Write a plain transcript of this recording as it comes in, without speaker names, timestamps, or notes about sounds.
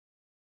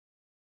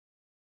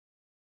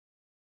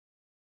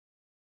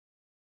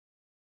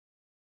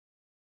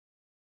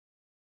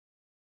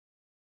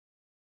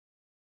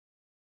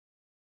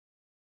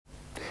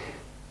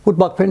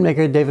Woodblock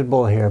printmaker David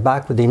Bull here,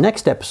 back with the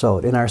next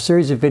episode in our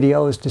series of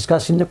videos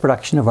discussing the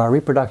production of our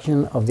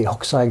reproduction of the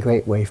Hokusai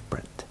Great Wave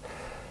print.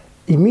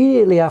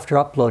 Immediately after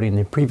uploading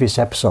the previous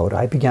episode,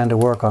 I began to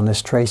work on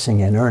this tracing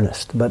in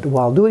earnest, but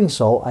while doing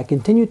so, I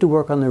continued to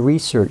work on the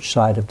research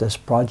side of this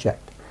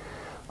project.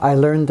 I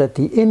learned that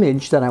the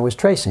image that I was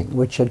tracing,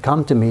 which had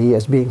come to me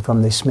as being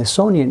from the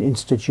Smithsonian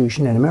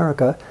Institution in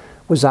America,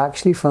 was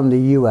actually from the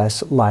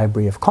US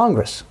Library of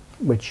Congress,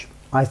 which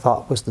I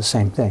thought was the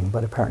same thing,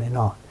 but apparently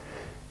not.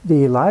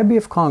 The Library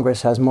of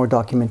Congress has more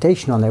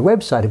documentation on their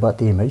website about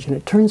the image, and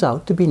it turns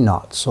out to be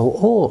not so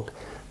old.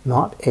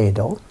 Not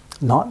Edo,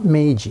 not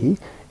Meiji,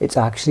 it's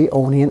actually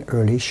only an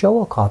early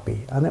Showa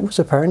copy, and it was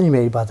apparently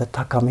made by the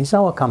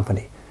Takamizawa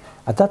Company,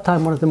 at that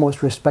time one of the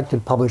most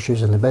respected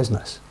publishers in the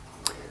business.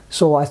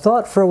 So I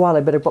thought for a while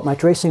I better put my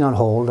tracing on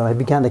hold, and I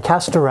began to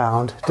cast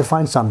around to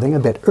find something a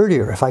bit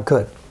earlier if I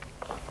could.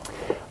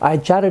 I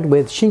chatted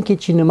with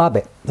Shinkichi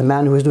Numabe, the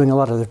man who was doing a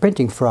lot of the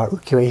printing for our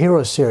Ukiyo-e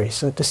Heroes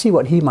series, to see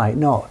what he might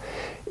know.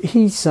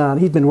 He's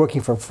been working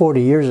for 40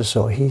 years or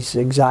so. He's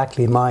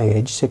exactly my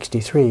age,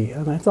 63,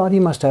 and I thought he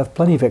must have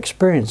plenty of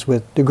experience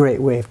with the Great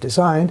Wave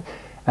design,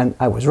 and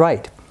I was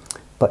right,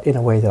 but in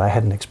a way that I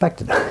hadn't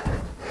expected.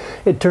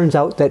 It turns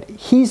out that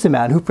he's the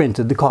man who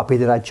printed the copy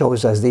that I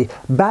chose as the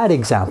bad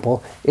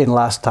example in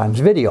last time's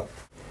video.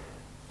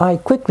 I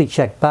quickly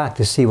checked back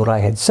to see what I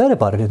had said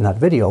about it in that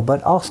video,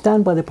 but I'll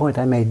stand by the point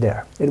I made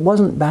there. It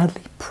wasn't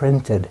badly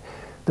printed.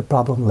 The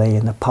problem lay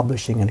in the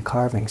publishing and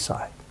carving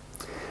side.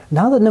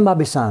 Now that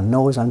Numabe-san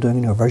knows I'm doing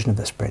a new version of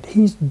this print,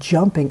 he's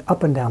jumping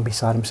up and down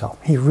beside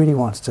himself. He really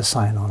wants to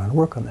sign on and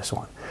work on this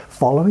one,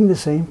 following the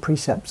same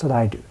precepts that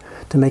I do,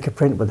 to make a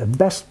print with the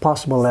best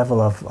possible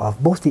level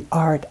of both the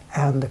art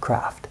and the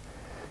craft.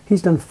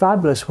 He's done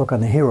fabulous work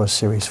on the Heroes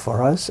series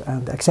for us,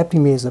 and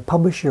accepting me as the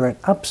publisher and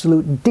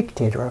absolute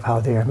dictator of how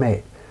they are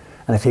made.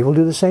 And if he will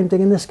do the same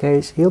thing in this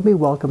case, he'll be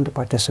welcome to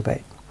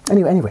participate.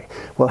 Anyway,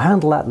 we'll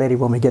handle that later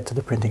when we get to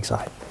the printing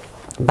side.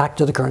 Back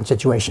to the current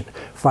situation,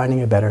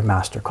 finding a better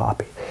master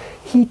copy.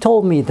 He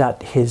told me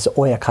that his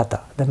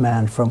oyakata, the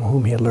man from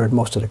whom he had learned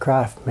most of the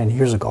craft many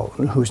years ago,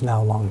 who's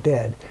now long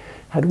dead,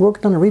 had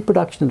worked on a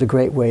reproduction of the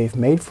Great Wave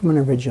made from an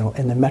original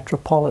in the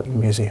Metropolitan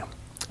Museum.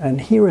 And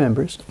he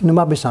remembers,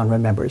 Numabe-san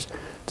remembers,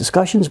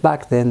 discussions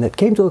back then that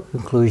came to a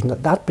conclusion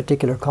that that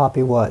particular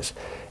copy was,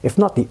 if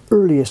not the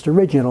earliest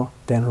original,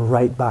 then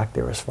right back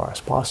there as far as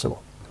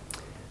possible.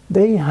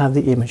 They have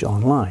the image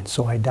online,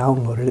 so I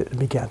downloaded it and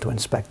began to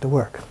inspect the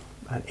work.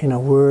 And in a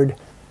word,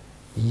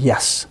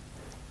 yes.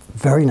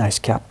 Very nice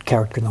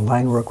character in the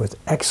line work with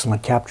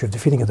excellent capture of the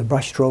feeling of the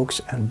brush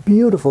strokes and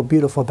beautiful,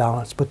 beautiful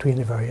balance between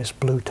the various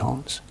blue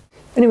tones.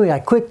 Anyway, I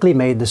quickly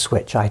made the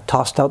switch. I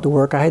tossed out the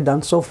work I had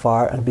done so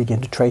far and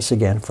began to trace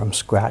again from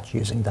scratch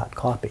using that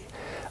copy.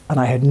 And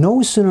I had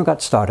no sooner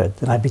got started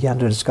than I began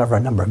to discover a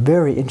number of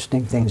very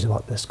interesting things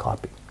about this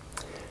copy.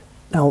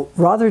 Now,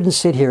 rather than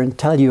sit here and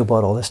tell you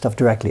about all this stuff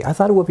directly, I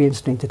thought it would be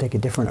interesting to take a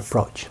different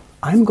approach.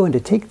 I'm going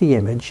to take the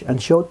image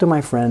and show it to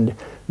my friend,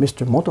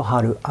 Mr.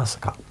 Motoharu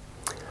Asuka.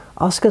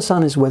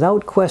 Asuka-san is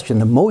without question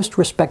the most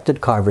respected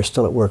carver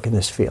still at work in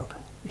this field.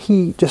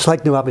 He, just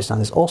like Numabe-san,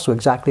 is also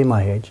exactly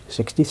my age,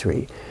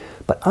 63,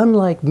 but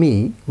unlike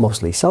me,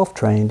 mostly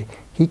self-trained,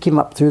 he came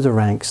up through the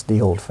ranks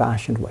the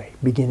old-fashioned way,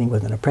 beginning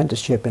with an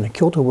apprenticeship in a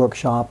Kyoto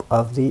workshop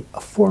of the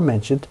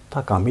aforementioned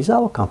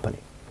Takamizawa Company.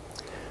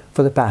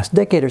 For the past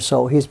decade or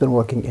so, he's been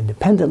working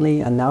independently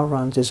and now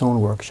runs his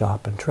own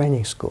workshop and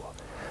training school.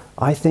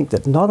 I think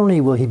that not only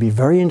will he be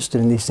very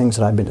interested in these things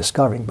that I've been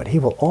discovering, but he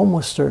will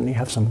almost certainly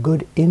have some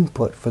good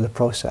input for the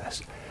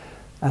process.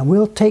 And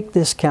we'll take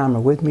this camera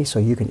with me so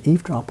you can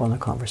eavesdrop on the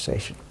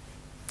conversation.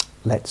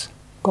 Let's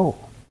go.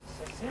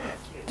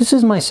 This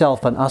is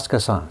myself and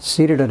Asuka-san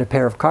seated at a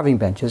pair of carving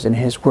benches in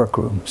his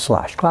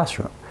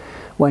workroom/classroom.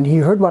 When he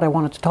heard what I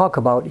wanted to talk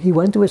about, he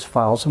went to his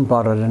files and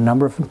brought out a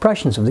number of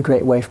impressions of the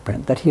Great Wave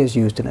print that he has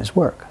used in his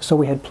work, so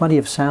we had plenty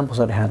of samples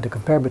at hand to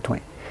compare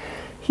between.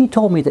 He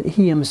told me that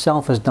he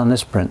himself has done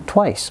this print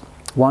twice,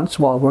 once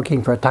while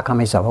working for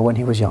Takamizawa when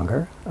he was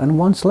younger, and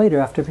once later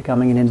after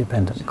becoming an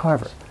independent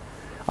carver.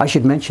 I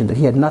should mention that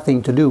he had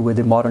nothing to do with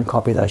the modern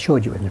copy that I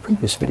showed you in the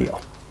previous video.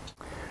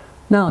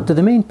 Now, to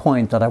the main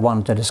point that I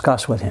wanted to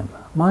discuss with him.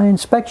 My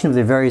inspection of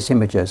the various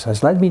images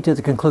has led me to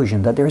the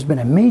conclusion that there has been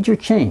a major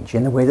change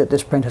in the way that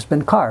this print has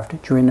been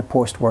carved during the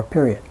post-war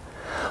period.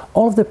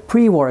 All of the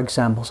pre-war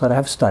examples that I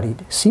have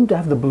studied seem to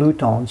have the blue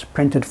tones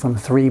printed from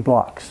 3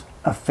 blocks.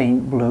 A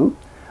faint blue,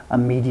 a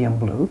medium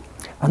blue,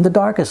 and the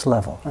darkest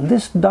level. And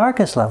this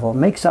darkest level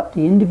makes up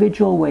the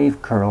individual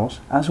wave curls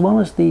as well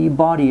as the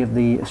body of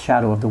the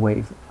shadow of the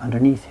wave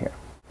underneath here.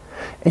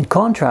 In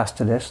contrast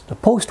to this, the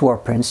post-war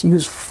prints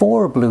use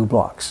 4 blue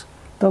blocks.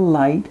 The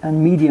light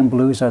and medium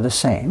blues are the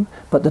same,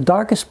 but the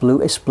darkest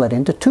blue is split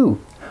into 2.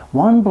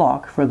 1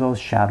 block for those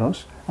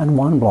shadows and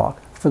 1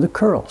 block for the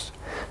curls.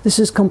 This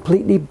is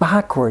completely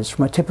backwards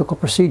from a typical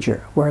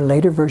procedure where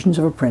later versions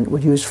of a print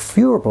would use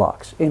fewer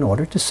blocks in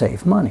order to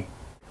save money.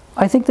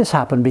 I think this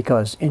happened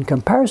because, in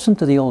comparison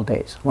to the old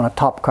days, when a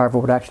top carver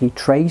would actually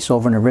trace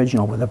over an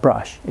original with a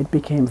brush, it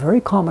became very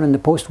common in the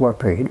post-war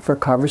period for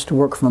carvers to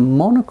work from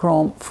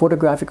monochrome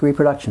photographic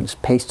reproductions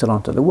pasted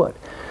onto the wood.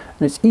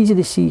 And it's easy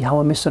to see how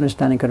a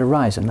misunderstanding could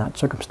arise in that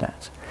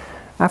circumstance.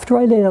 After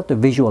I laid out the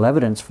visual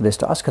evidence for this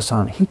to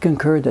Asuka-san, he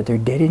concurred that there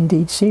did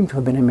indeed seem to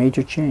have been a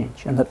major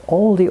change, and that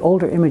all the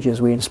older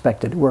images we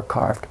inspected were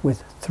carved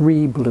with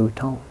 3 blue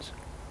tones.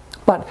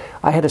 But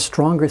I had a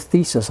stronger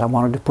thesis I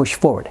wanted to push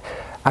forward.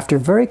 After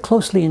very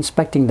closely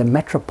inspecting the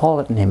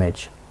Metropolitan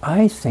image,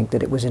 I think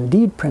that it was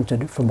indeed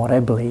printed from what I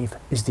believe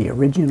is the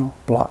original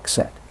block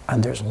set,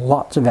 and there's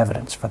lots of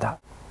evidence for that.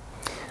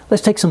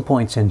 Let's take some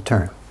points in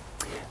turn.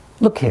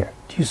 Look here,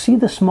 do you see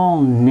the small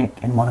nick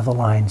in one of the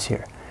lines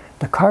here?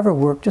 The carver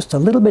worked just a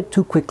little bit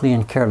too quickly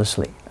and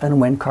carelessly,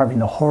 and when carving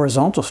the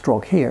horizontal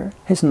stroke here,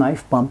 his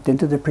knife bumped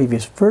into the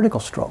previous vertical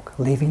stroke,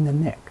 leaving the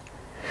nick.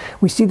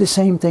 We see the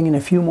same thing in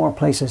a few more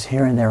places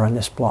here and there on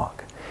this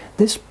block.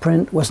 This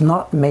print was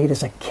not made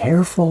as a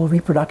careful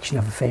reproduction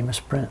of a famous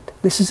print.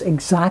 This is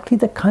exactly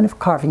the kind of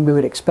carving we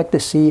would expect to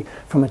see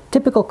from a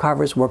typical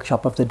carver's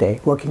workshop of the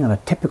day, working on a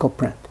typical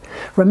print.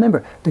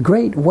 Remember, the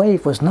Great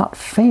Wave was not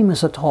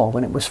famous at all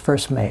when it was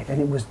first made, and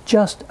it was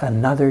just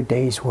another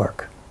day's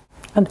work.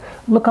 And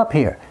look up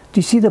here. Do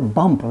you see the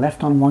bump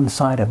left on one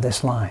side of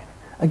this line?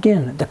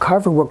 Again, the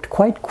carver worked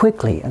quite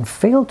quickly and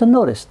failed to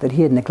notice that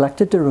he had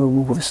neglected to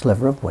remove a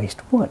sliver of waste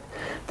wood.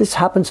 This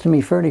happens to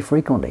me fairly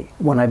frequently.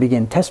 When I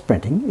begin test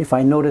printing, if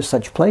I notice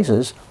such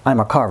places, I'm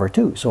a carver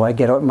too, so I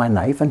get out my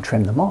knife and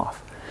trim them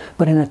off.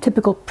 But in a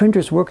typical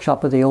printer's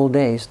workshop of the old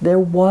days, there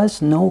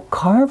was no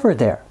carver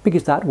there,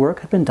 because that work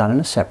had been done in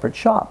a separate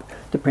shop.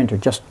 The printer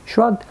just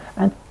shrugged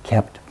and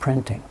kept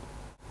printing.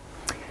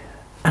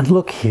 And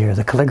look here,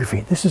 the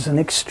calligraphy. This is an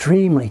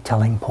extremely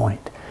telling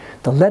point.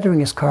 The lettering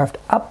is carved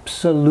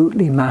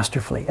absolutely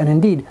masterfully, and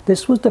indeed,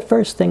 this was the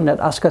first thing that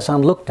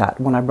Asuka-san looked at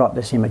when I brought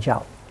this image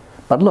out.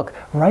 But look,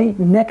 right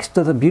next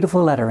to the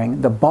beautiful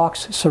lettering, the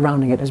box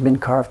surrounding it has been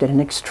carved in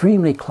an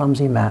extremely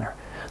clumsy manner.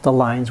 The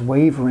lines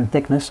waver in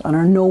thickness and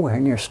are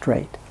nowhere near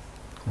straight.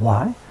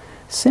 Why?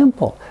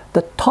 Simple.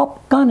 The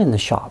top gun in the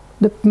shop,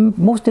 the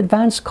most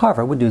advanced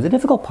carver, would do the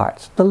difficult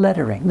parts, the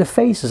lettering, the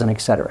faces, and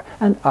etc.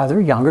 And other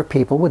younger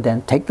people would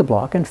then take the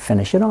block and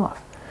finish it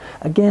off.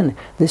 Again,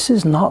 this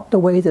is not the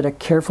way that a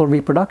careful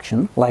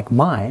reproduction, like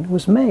mine,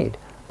 was made,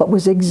 but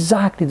was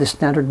exactly the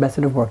standard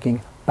method of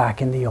working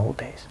back in the old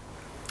days.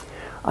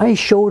 I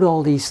showed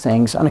all these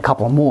things and a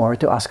couple more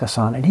to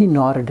Asuka-san, and he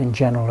nodded in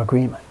general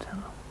agreement.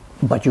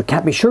 But you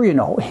can't be sure, you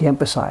know, he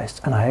emphasized,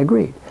 and I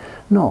agreed.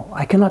 No,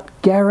 I cannot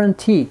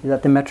guarantee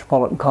that the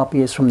Metropolitan copy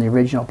is from the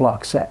original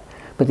block set,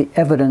 but the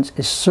evidence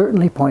is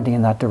certainly pointing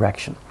in that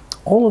direction.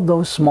 All of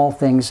those small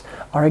things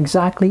are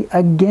exactly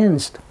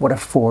against what a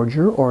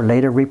forger or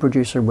later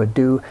reproducer would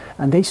do,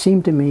 and they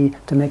seem to me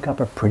to make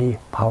up a pretty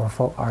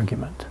powerful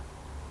argument.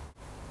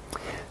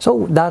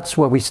 So that's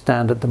where we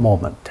stand at the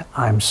moment.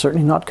 I'm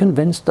certainly not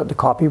convinced that the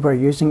copy we're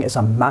using is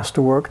a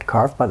masterwork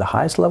carved by the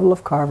highest level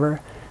of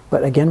carver,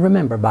 but again,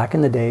 remember, back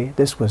in the day,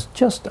 this was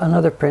just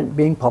another print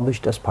being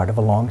published as part of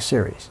a long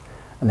series,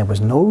 and there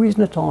was no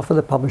reason at all for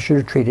the publisher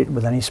to treat it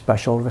with any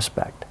special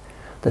respect.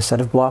 The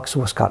set of blocks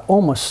was cut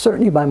almost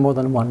certainly by more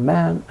than one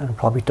man, and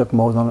probably took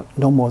no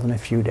more than a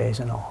few days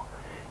in all.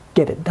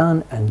 Get it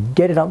done and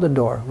get it out the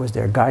door was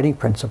their guiding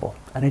principle,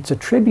 and it's a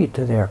tribute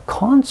to their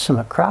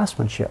consummate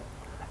craftsmanship,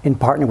 in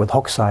partner with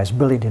Hokusai's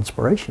brilliant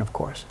inspiration, of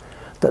course,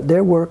 that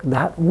their work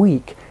that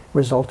week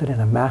resulted in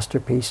a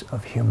masterpiece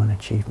of human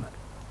achievement.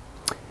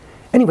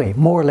 Anyway,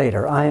 more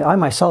later. I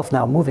myself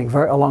now moving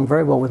along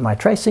very well with my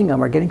tracing, and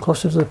we're getting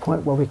closer to the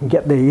point where we can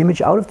get the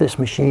image out of this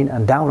machine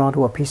and down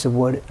onto a piece of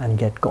wood and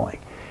get going.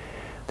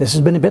 This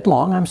has been a bit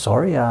long, I'm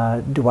sorry.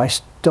 Do I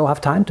still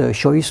have time to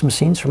show you some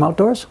scenes from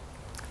outdoors?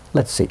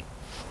 Let's see.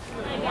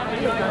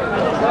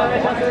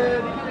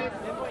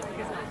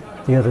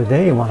 The other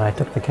day when I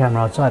took the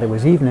camera outside, it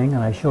was evening,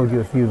 and I showed you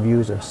a few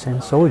views of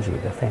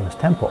Sensoji, the famous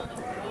temple.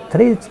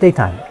 Today it's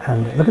daytime,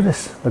 and look at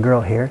this, the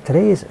girl here.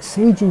 Today is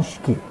Seijin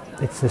Shiki.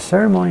 It's the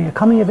ceremony, a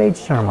coming-of-age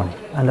ceremony,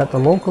 and at the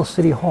local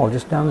city hall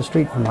just down the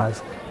street from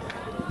us,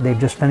 they've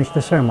just finished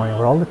the ceremony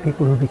where all the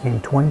people who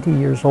became 20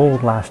 years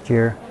old last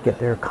year get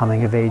their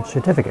coming-of-age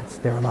certificates.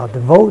 They're allowed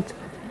to vote,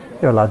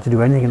 they're allowed to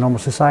do anything in normal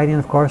society,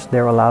 and of course,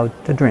 they're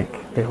allowed to drink.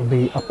 There will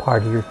be a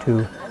party or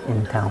two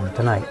in town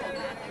tonight.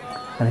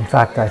 And in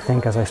fact, I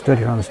think as I stood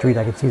here on the street,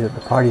 I could see that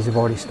the parties have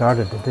already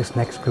started, that this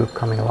next group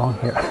coming along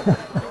here,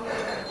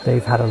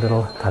 they've had a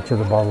little touch of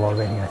the bottle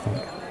already, I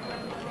think.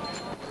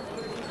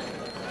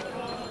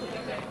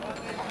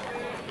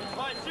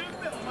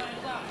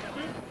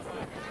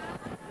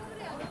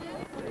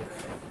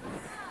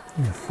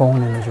 The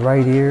phone in his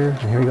right ear,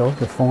 and here we go,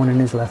 the phone in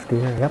his left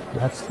ear. Yep,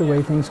 that's the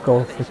way things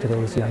go for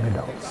today's young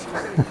adults.